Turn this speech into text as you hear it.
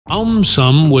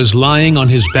AumSum was lying on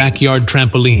his backyard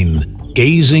trampoline,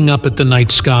 gazing up at the night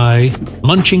sky,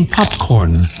 munching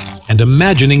popcorn, and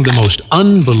imagining the most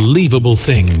unbelievable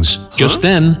things. Just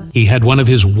then, he had one of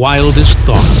his wildest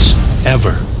thoughts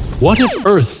ever. What if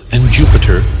Earth and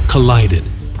Jupiter collided?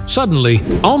 Suddenly,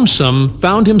 AumSum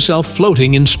found himself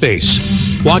floating in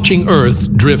space, watching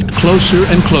Earth drift closer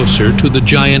and closer to the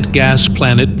giant gas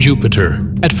planet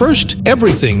Jupiter. At first,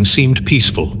 everything seemed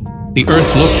peaceful. The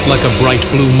Earth looked like a bright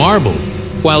blue marble,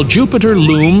 while Jupiter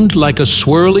loomed like a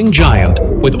swirling giant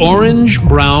with orange,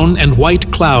 brown, and white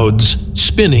clouds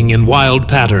spinning in wild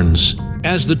patterns.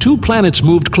 As the two planets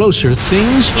moved closer,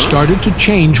 things started to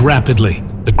change rapidly.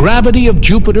 The gravity of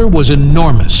Jupiter was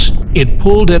enormous. It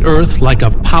pulled at Earth like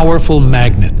a powerful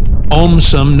magnet.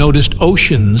 AumSum noticed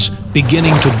oceans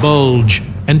beginning to bulge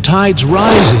and tides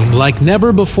rising like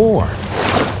never before.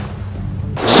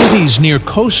 Cities near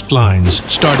coastlines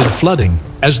started flooding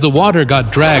as the water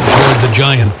got dragged toward the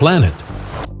giant planet.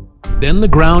 Then the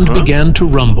ground began to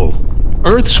rumble.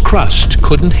 Earth's crust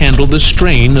couldn't handle the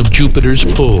strain of Jupiter's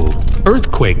pull.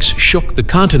 Earthquakes shook the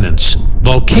continents,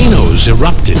 volcanoes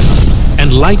erupted,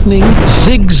 and lightning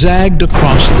zigzagged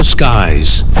across the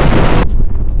skies.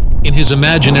 In his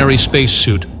imaginary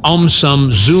spacesuit,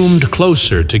 AumSum zoomed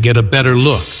closer to get a better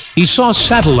look. He saw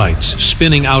satellites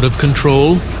spinning out of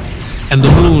control, and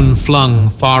the moon flung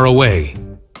far away.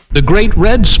 The Great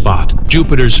Red Spot,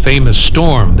 Jupiter's famous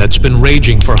storm that's been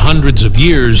raging for hundreds of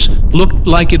years, looked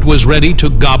like it was ready to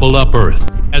gobble up Earth.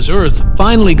 As Earth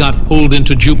finally got pulled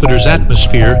into Jupiter's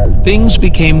atmosphere, things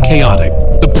became chaotic.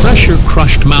 The pressure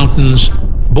crushed mountains,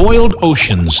 boiled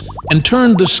oceans, and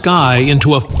turned the sky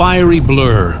into a fiery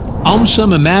blur.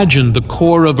 AumSum imagined the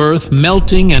core of Earth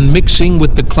melting and mixing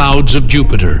with the clouds of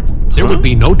Jupiter. There would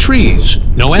be no trees,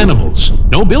 no animals,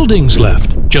 no buildings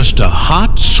left, just a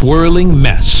hot, swirling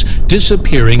mess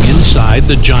disappearing inside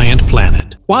the giant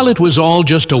planet. While it was all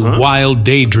just a wild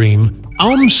daydream,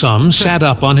 AumSum sat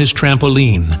up on his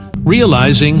trampoline,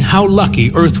 realizing how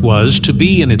lucky Earth was to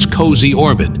be in its cozy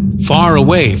orbit, far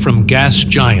away from gas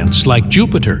giants like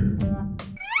Jupiter.